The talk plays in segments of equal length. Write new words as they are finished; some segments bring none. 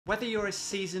Whether you're a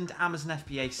seasoned Amazon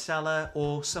FBA seller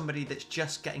or somebody that's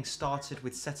just getting started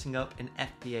with setting up an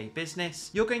FBA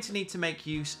business, you're going to need to make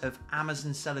use of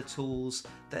Amazon seller tools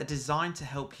that are designed to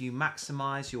help you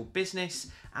maximize your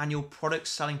business and your product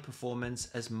selling performance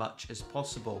as much as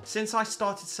possible. Since I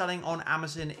started selling on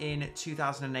Amazon in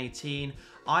 2018,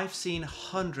 I've seen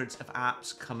hundreds of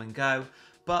apps come and go,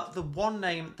 but the one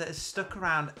name that has stuck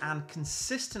around and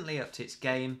consistently upped its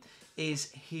game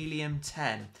is Helium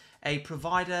 10, a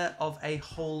provider of a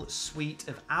whole suite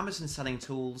of Amazon selling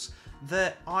tools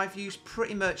that I've used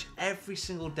pretty much every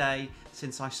single day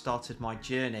since I started my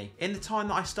journey. In the time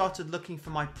that I started looking for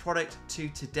my product to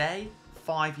today,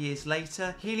 5 years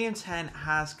later, Helium 10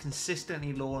 has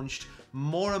consistently launched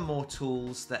more and more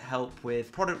tools that help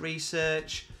with product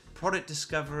research, product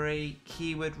discovery,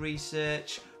 keyword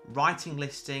research, writing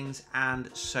listings, and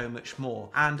so much more.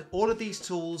 And all of these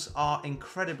tools are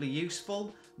incredibly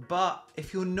useful, but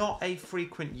if you're not a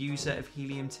frequent user of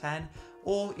Helium 10,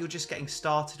 or you're just getting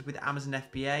started with Amazon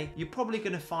FBA, you're probably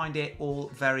going to find it all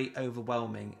very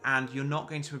overwhelming, and you're not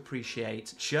going to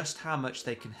appreciate just how much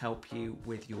they can help you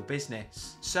with your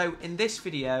business. So in this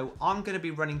video, I'm going to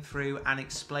be running through and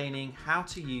explaining how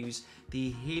to use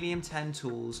the Helium 10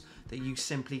 tools that you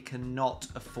simply cannot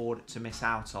afford to miss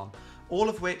out on, all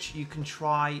of which you can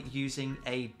try using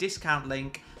a discount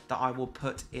link that I will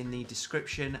put in the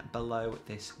description below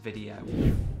this video.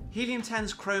 Helium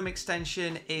 10's Chrome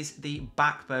extension is the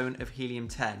backbone of Helium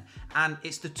 10, and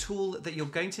it's the tool that you're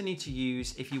going to need to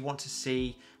use if you want to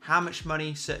see how much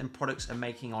money certain products are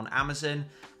making on Amazon,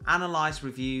 analyze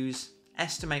reviews,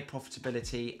 estimate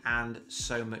profitability, and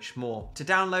so much more. To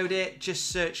download it,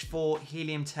 just search for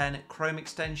Helium 10 Chrome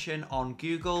extension on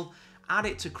Google, add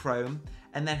it to Chrome,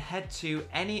 and then head to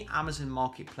any Amazon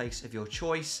marketplace of your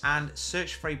choice and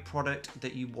search for a product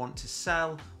that you want to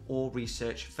sell or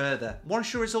research further.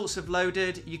 Once your results have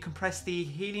loaded, you can press the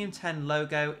Helium 10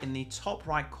 logo in the top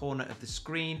right corner of the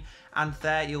screen, and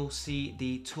there you'll see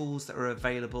the tools that are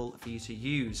available for you to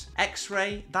use.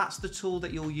 X-Ray, that's the tool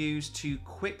that you'll use to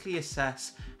quickly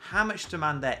assess how much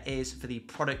demand there is for the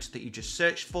product that you just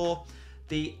searched for,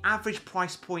 the average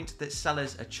price point that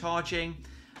sellers are charging,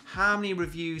 how many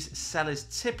reviews sellers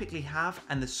typically have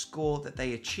and the score that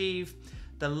they achieve,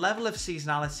 the level of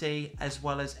seasonality, as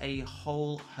well as a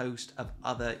whole host of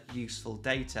other useful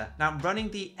data. Now, running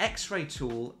the X-Ray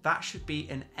tool, that should be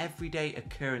an everyday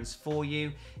occurrence for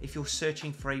you if you're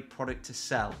searching for a product to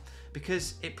sell,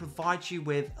 because it provides you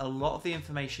with a lot of the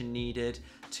information needed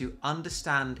to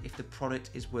understand if the product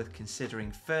is worth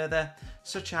considering further,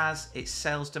 such as its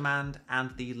sales demand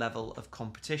and the level of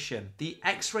competition. The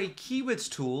X-Ray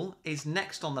Keywords tool is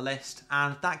next on the list,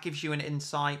 and that gives you an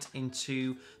insight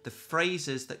into the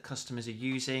phrases that customers are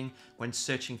using when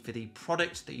searching for the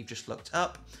product that you've just looked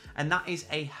up, and that is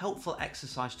a helpful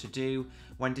exercise to do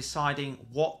when deciding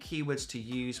what keywords to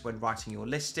use when writing your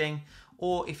listing,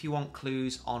 or if you want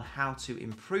clues on how to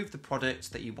improve the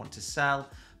product that you want to sell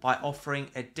by offering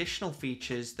additional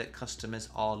features that customers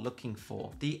are looking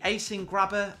for. The Async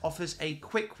Grabber offers a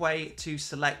quick way to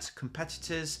select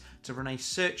competitors to run a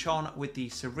search on with the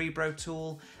Cerebro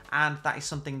tool, and that is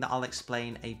something that I'll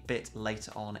explain a bit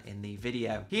later on in the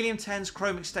video. Helium 10's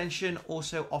Chrome extension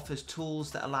also offers tools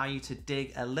that allow you to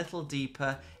dig a little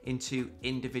deeper into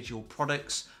individual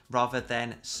products rather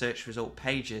than search result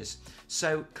pages.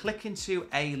 So click into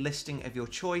a listing of your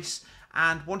choice,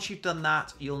 and once you've done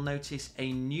that, you'll notice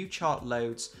a new chart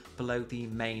loads below the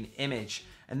main image,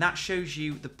 and that shows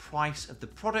you the price of the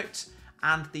product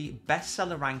and the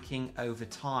bestseller ranking over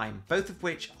time, both of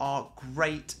which are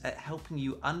great at helping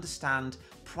you understand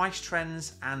price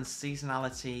trends and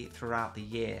seasonality throughout the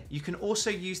year. You can also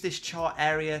use this chart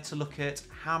area to look at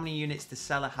how many units the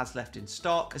seller has left in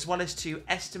stock, as well as to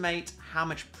estimate how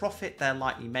much profit they're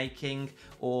likely making,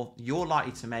 or you're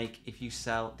likely to make if you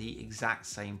sell the exact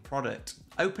same product.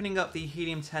 Opening up the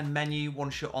Helium 10 menu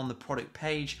once you're on the product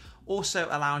page also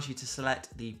allows you to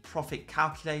select the profit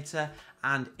calculator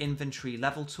and inventory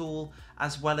level tool,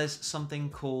 as well as something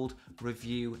called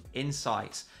Review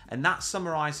Insights. And that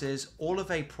summarizes all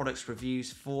of a product's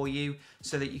reviews for you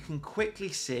so that you can quickly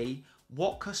see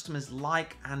what customers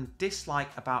like and dislike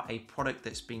about a product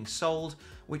that's being sold,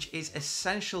 which is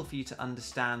essential for you to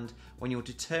understand when you're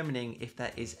determining if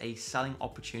there is a selling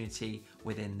opportunity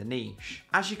within the niche.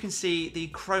 As you can see, the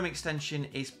Chrome extension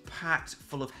is packed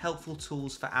full of helpful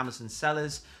tools for Amazon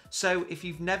sellers. So if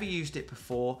you've never used it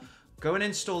before, go and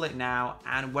install it now,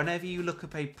 and whenever you look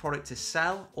up a product to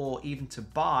sell or even to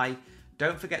buy,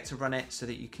 don't forget to run it so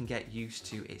that you can get used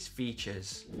to its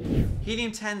features.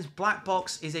 Helium 10's Black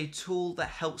Box is a tool that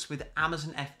helps with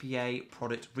Amazon FBA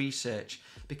product research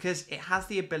because it has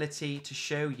the ability to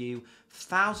show you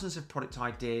thousands of product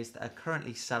ideas that are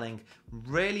currently selling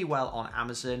really well on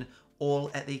Amazon,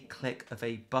 all at the click of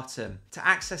a button. To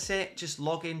access it, just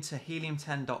log into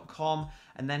helium10.com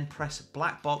and then press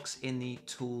Black Box in the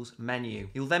Tools menu.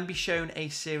 You'll then be shown a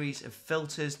series of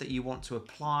filters that you want to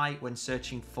apply when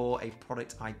searching for a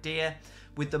product idea,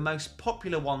 with the most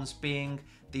popular ones being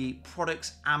the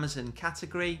product's Amazon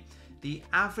category, the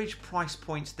average price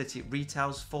point that it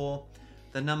retails for,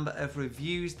 the number of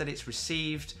reviews that it's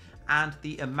received, and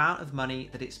the amount of money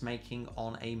that it's making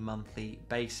on a monthly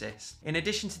basis. In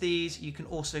addition to these, you can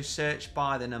also search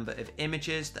by the number of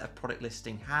images that a product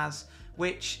listing has,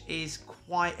 which is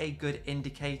quite a good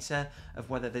indicator of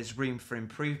whether there's room for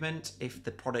improvement if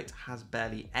the product has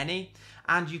barely any.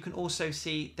 And you can also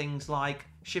see things like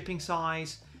shipping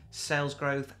size, sales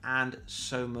growth, and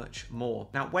so much more.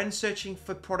 Now, when searching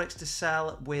for products to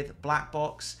sell with Black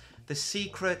Box, the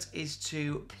secret is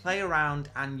to play around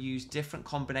and use different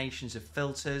combinations of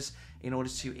filters in order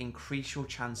to increase your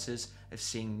chances of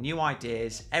seeing new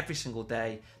ideas every single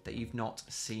day that you've not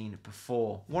seen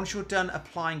before. Once you're done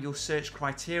applying your search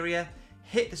criteria,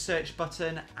 hit the search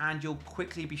button and you'll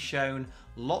quickly be shown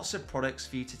lots of products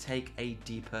for you to take a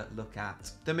deeper look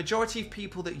at. The majority of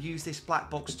people that use this Black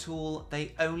Box tool,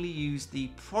 they only use the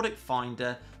product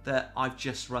finder that I've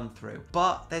just run through.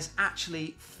 But there's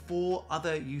actually 4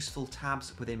 other useful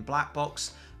tabs within Black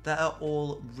Box that are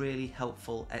all really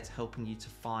helpful at helping you to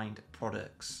find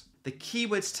products. The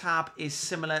Keywords tab is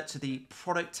similar to the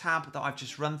Product tab that I've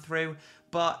just run through,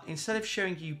 but instead of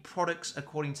showing you products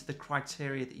according to the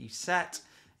criteria that you set,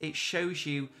 it shows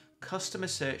you customer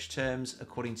search terms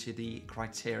according to the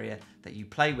criteria that you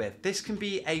play with. This can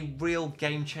be a real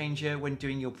game changer when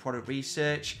doing your product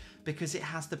research because it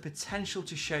has the potential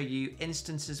to show you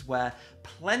instances where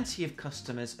plenty of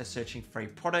customers are searching for a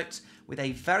product with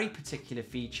a very particular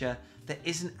feature that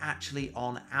isn't actually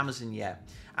on Amazon yet.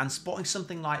 And spotting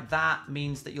something like that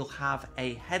means that you'll have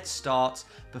a head start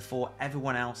before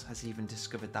everyone else has even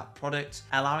discovered that product,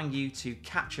 allowing you to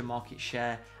capture market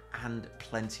share and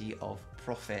plenty of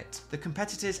profit. The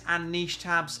competitors and niche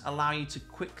tabs allow you to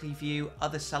quickly view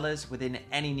other sellers within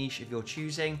any niche of your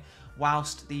choosing,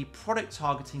 whilst the product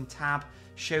targeting tab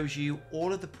shows you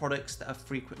all of the products that are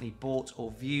frequently bought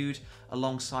or viewed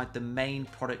alongside the main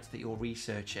product that you're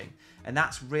researching. And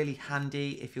that's really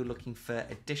handy if you're looking for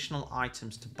additional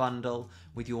items to bundle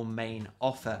with your main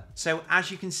offer. So as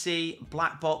you can see,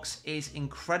 Black Box is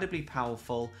incredibly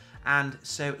powerful, and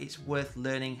so it's worth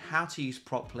learning how to use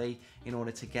properly in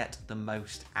order to get the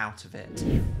most out of it.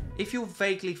 If you're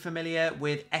vaguely familiar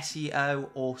with SEO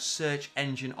or search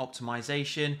engine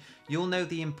optimization, you'll know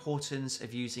the importance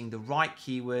of using the right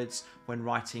keywords when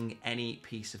writing any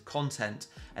piece of content.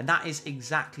 And that is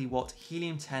exactly what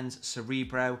Helium 10's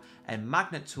Cerebro and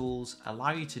Magnet tools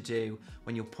allow you to do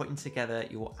when you're putting together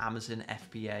your Amazon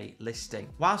FBA listing.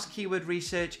 Whilst keyword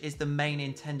research is the main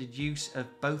intended use of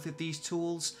both of these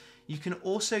tools, you can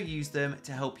also use them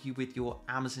to help you with your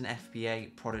Amazon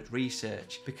FBA product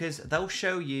research because they'll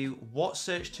show you what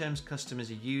search terms customers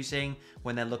are using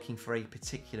when they're looking for a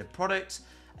particular product,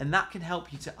 and that can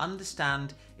help you to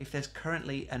understand if there's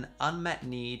currently an unmet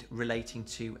need relating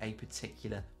to a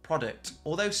particular product.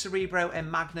 Although Cerebro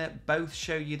and Magnet both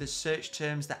show you the search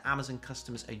terms that Amazon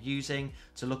customers are using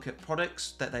to look at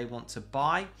products that they want to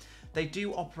buy, they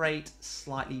do operate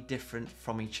slightly different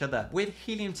from each other. With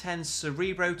Helium 10's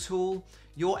Cerebro tool,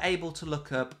 you're able to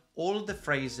look up all of the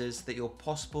phrases that your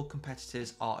possible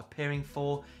competitors are appearing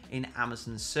for in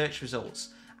Amazon's search results.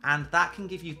 And that can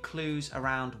give you clues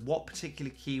around what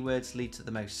particular keywords lead to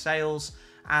the most sales,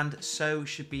 and so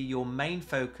should be your main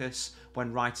focus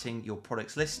when writing your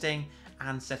product's listing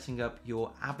and setting up your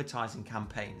advertising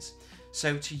campaigns.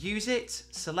 So to use it,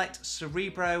 select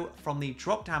Cerebro from the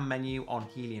drop-down menu on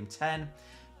Helium 10,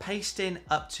 paste in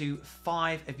up to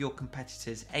 5 of your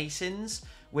competitors' ASINs,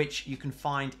 which you can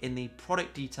find in the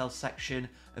product details section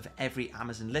of every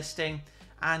Amazon listing,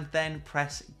 and then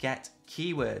press Get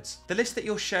Keywords. The list that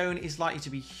you're shown is likely to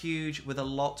be huge with a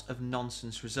lot of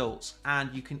nonsense results,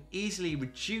 and you can easily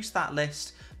reduce that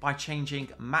list by changing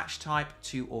match type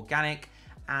to organic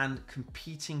and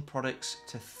competing products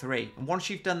to 3. And once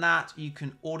you've done that, you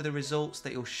can order the results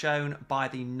that you're shown by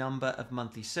the number of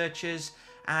monthly searches,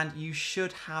 and you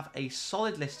should have a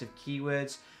solid list of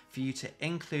keywords for you to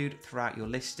include throughout your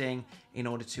listing in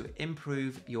order to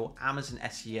improve your Amazon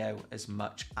SEO as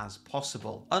much as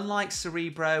possible. Unlike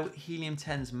Cerebro, Helium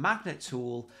 10's magnet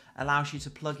tool allows you to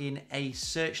plug in a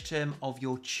search term of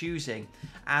your choosing,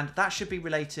 and that should be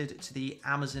related to the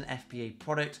Amazon FBA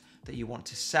product that you want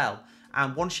to sell.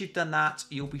 And once you've done that,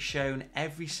 you'll be shown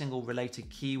every single related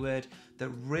keyword that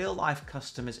real life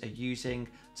customers are using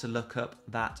to look up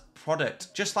that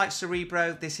product. Just like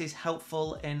Cerebro, this is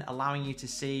helpful in allowing you to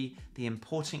see the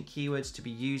important keywords to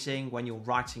be using when you're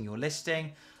writing your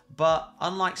listing. But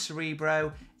unlike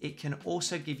Cerebro, it can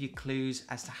also give you clues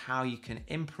as to how you can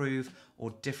improve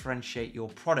or differentiate your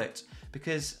product,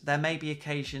 because there may be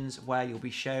occasions where you'll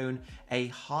be shown a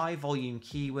high volume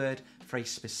keyword for a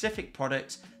specific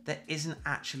product that isn't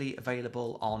actually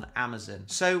available on Amazon.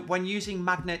 So when using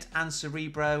Magnet and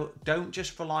Cerebro, don't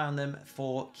just rely on them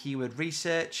for keyword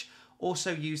research,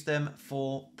 also use them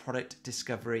for product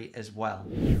discovery as well.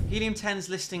 Helium 10's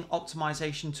listing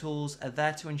optimization tools are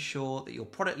there to ensure that your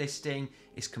product listing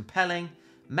is compelling,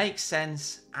 makes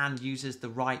sense, and uses the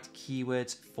right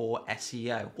keywords for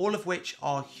SEO, all of which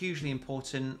are hugely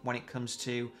important when it comes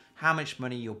to how much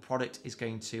money your product is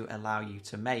going to allow you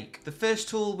to make. The first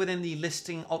tool within the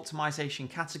listing optimization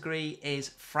category is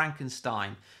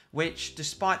Frankenstein, which,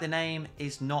 despite the name,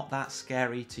 is not that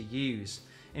scary to use.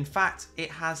 In fact, it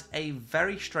has a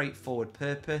very straightforward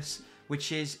purpose,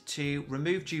 which is to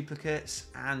remove duplicates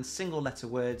and single letter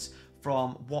words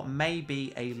from what may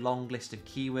be a long list of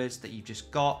keywords that you've just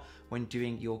got when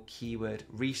doing your keyword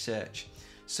research.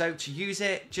 So to use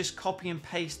it, just copy and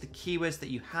paste the keywords that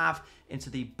you have into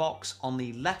the box on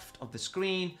the left of the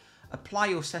screen, apply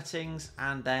your settings,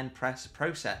 and then press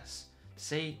process.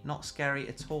 See, not scary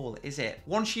at all, is it?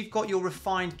 Once you've got your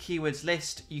refined keywords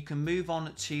list, you can move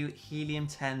on to Helium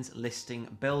 10's listing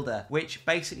builder, which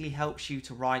basically helps you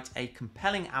to write a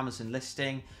compelling Amazon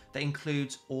listing that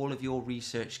includes all of your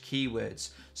research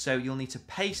keywords. So you'll need to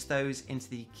paste those into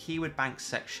the keyword bank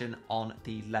section on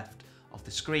the left of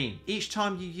the screen. Each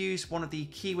time you use one of the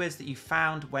keywords that you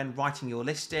found when writing your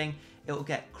listing, it will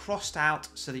get crossed out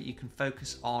so that you can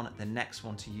focus on the next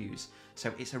one to use.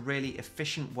 So it's a really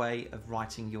efficient way of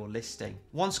writing your listing.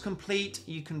 Once complete,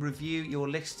 you can review your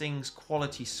listing's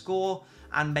quality score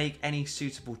and make any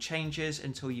suitable changes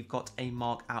until you've got a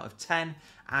mark out of 10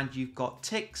 and you've got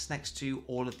ticks next to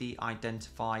all of the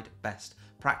identified best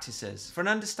practices. For an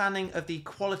understanding of the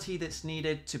quality that's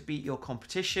needed to beat your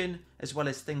competition, as well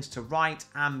as things to write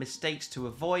and mistakes to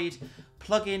avoid,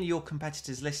 plug in your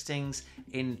competitors' listings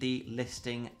in the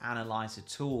Listing Analyzer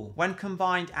tool. When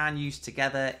combined and used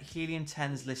together, Helium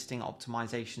 10's listing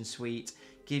optimization suite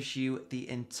gives you the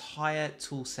entire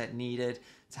toolset needed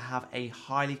to have a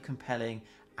highly compelling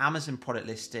Amazon product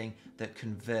listing that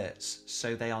converts,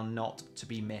 so they are not to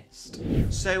be missed.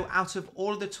 So out of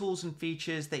all of the tools and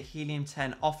features that Helium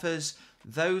 10 offers,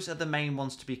 those are the main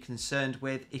ones to be concerned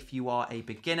with if you are a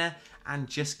beginner and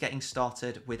just getting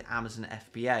started with Amazon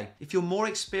FBA. If you're more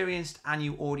experienced and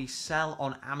you already sell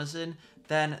on Amazon,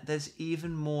 then there's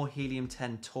even more Helium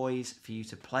 10 toys for you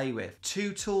to play with.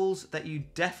 Two tools that you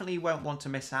definitely won't want to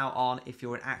miss out on if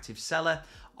you're an active seller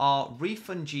are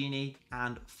Refund Genie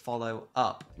and Follow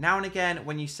Up. Now and again,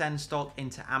 when you send stock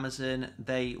into Amazon,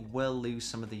 they will lose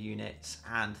some of the units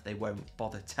and they won't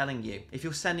bother telling you. If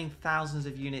you're sending thousands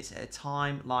of units at a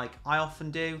time, like I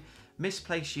often do,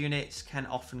 misplaced units can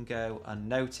often go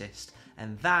unnoticed.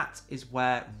 And that is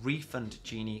where Refund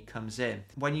Genie comes in.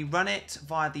 When you run it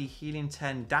via the Helium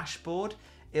 10 dashboard,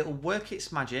 it'll work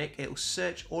its magic. It'll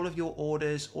search all of your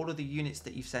orders, all of the units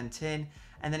that you've sent in,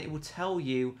 and then it will tell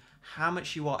you how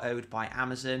much you are owed by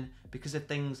Amazon because of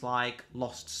things like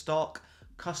lost stock,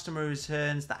 customer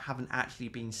returns that haven't actually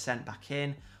been sent back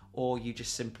in, or you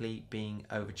just simply being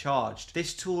overcharged.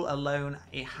 This tool alone,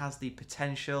 it has the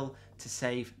potential to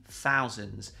save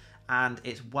thousands, and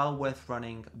it's well worth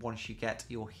running once you get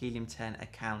your Helium 10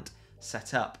 account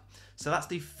set up. So that's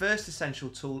the first essential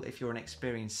tool if you're an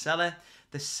experienced seller.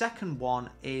 The second one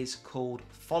is called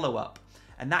Follow Up.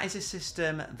 And that is a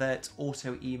system that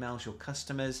auto emails your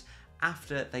customers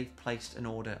after they've placed an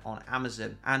order on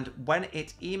Amazon. And when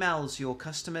it emails your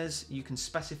customers, you can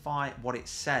specify what it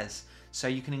says. So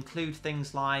you can include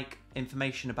things like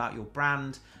information about your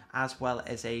brand, as well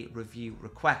as a review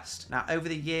request. Now, over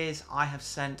the years, I have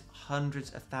sent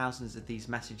hundreds of thousands of these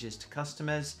messages to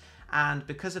customers. And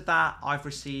because of that, I've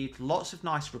received lots of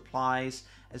nice replies,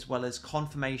 as well as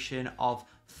confirmation of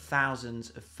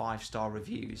thousands of 5-star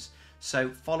reviews.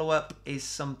 So Follow Up is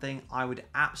something I would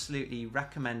absolutely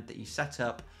recommend that you set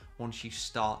up once you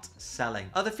start selling.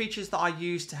 Other features that I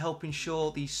use to help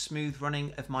ensure the smooth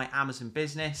running of my Amazon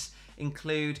business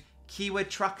include Keyword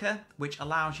Tracker, which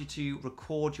allows you to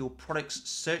record your product's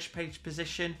search page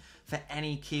position for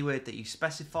any keyword that you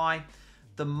specify.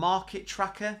 The Market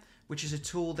Tracker, which is a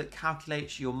tool that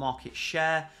calculates your market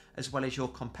share as well as your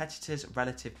competitors'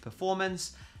 relative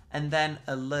performance. And then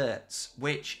Alerts,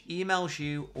 which emails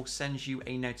you or sends you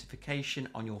a notification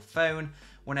on your phone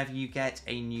whenever you get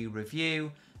a new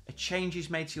review, a change is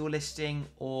made to your listing,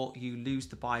 or you lose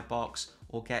the buy box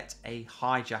or get a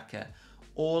hijacker.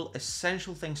 All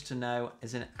essential things to know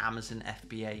as an Amazon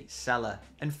FBA seller.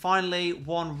 And finally,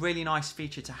 one really nice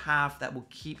feature to have that will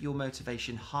keep your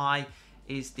motivation high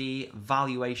is the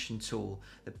valuation tool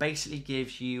that basically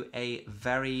gives you a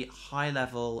very high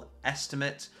level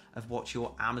estimate of what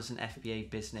your Amazon FBA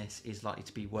business is likely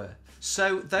to be worth.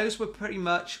 So those were pretty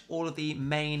much all of the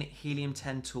main Helium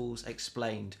 10 tools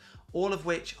explained, all of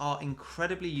which are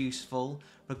incredibly useful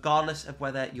regardless of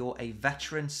whether you're a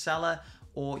veteran seller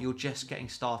or you're just getting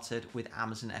started with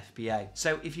Amazon FBA.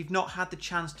 So if you've not had the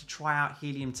chance to try out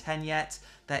Helium 10 yet,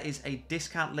 there is a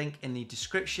discount link in the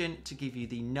description to give you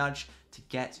the nudge to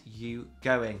get you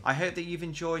going. I hope that you've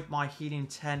enjoyed my Helium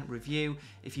 10 review.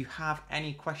 If you have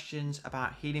any questions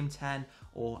about Helium 10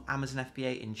 or Amazon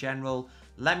FBA in general,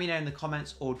 let me know in the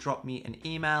comments or drop me an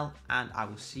email, and I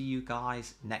will see you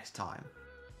guys next time.